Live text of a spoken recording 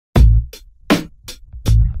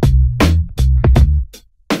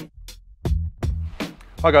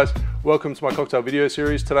Hi guys, welcome to my cocktail video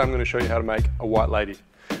series. Today I'm going to show you how to make a white lady.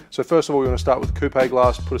 So first of all, we're going to start with a coupe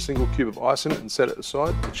glass, put a single cube of ice in it and set it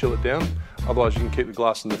aside to chill it down. Otherwise you can keep the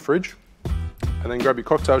glass in the fridge. And then grab your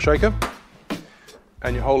cocktail shaker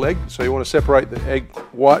and your whole egg. So you want to separate the egg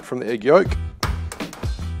white from the egg yolk.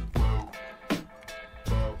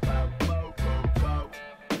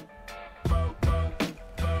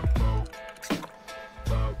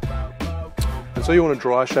 And so you want to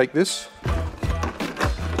dry shake this.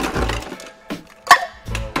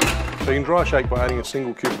 So you can dry shake by adding a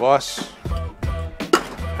single cube of ice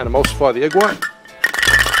and emulsify the egg white.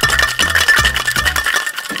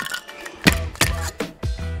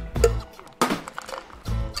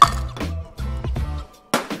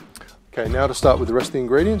 Okay, now to start with the rest of the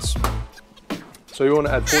ingredients. So you want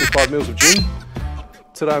to add 45 mils of gin.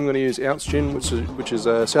 Today I'm going to use ounce gin, which is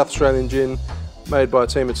a South Australian gin made by a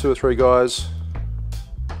team of 2 or 3 guys.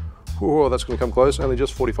 Oh, that's going to come close, only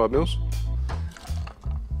just 45 mils.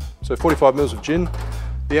 So 45 mils of gin.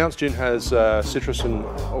 The ounce gin has citrus and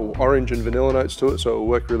orange and vanilla notes to it, so it will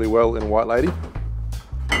work really well in a white lady.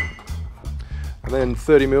 And then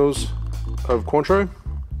 30 mils of Cointreau.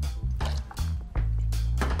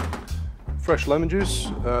 Fresh lemon juice,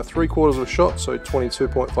 3/4 of a shot, so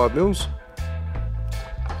 22.5 mils.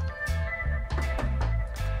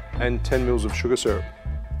 And 10 mils of sugar syrup.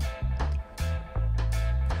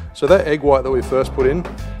 So that egg white that we first put in,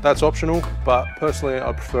 that's optional, but personally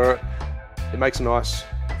I prefer it. It makes a nice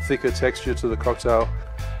thicker texture to the cocktail.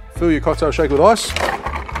 Fill your cocktail shaker with ice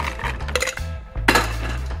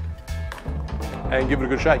and give it a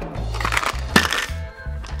good shake.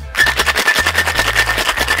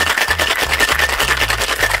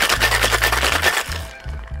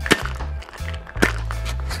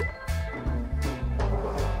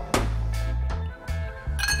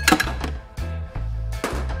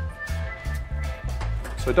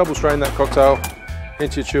 So double strain that cocktail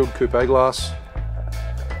into your chilled coupe glass.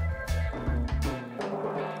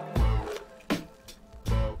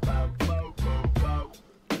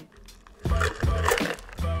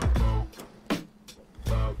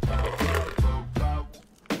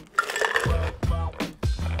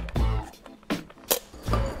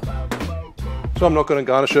 So I'm not going to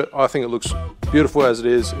garnish it. I think it looks beautiful as it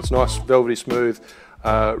is. It's nice, velvety smooth,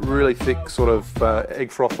 really thick sort of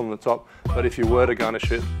egg froth on the top. But if you were to garnish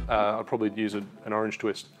it, I'd probably use an orange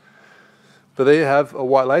twist. But there you have a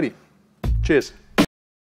white lady. Cheers.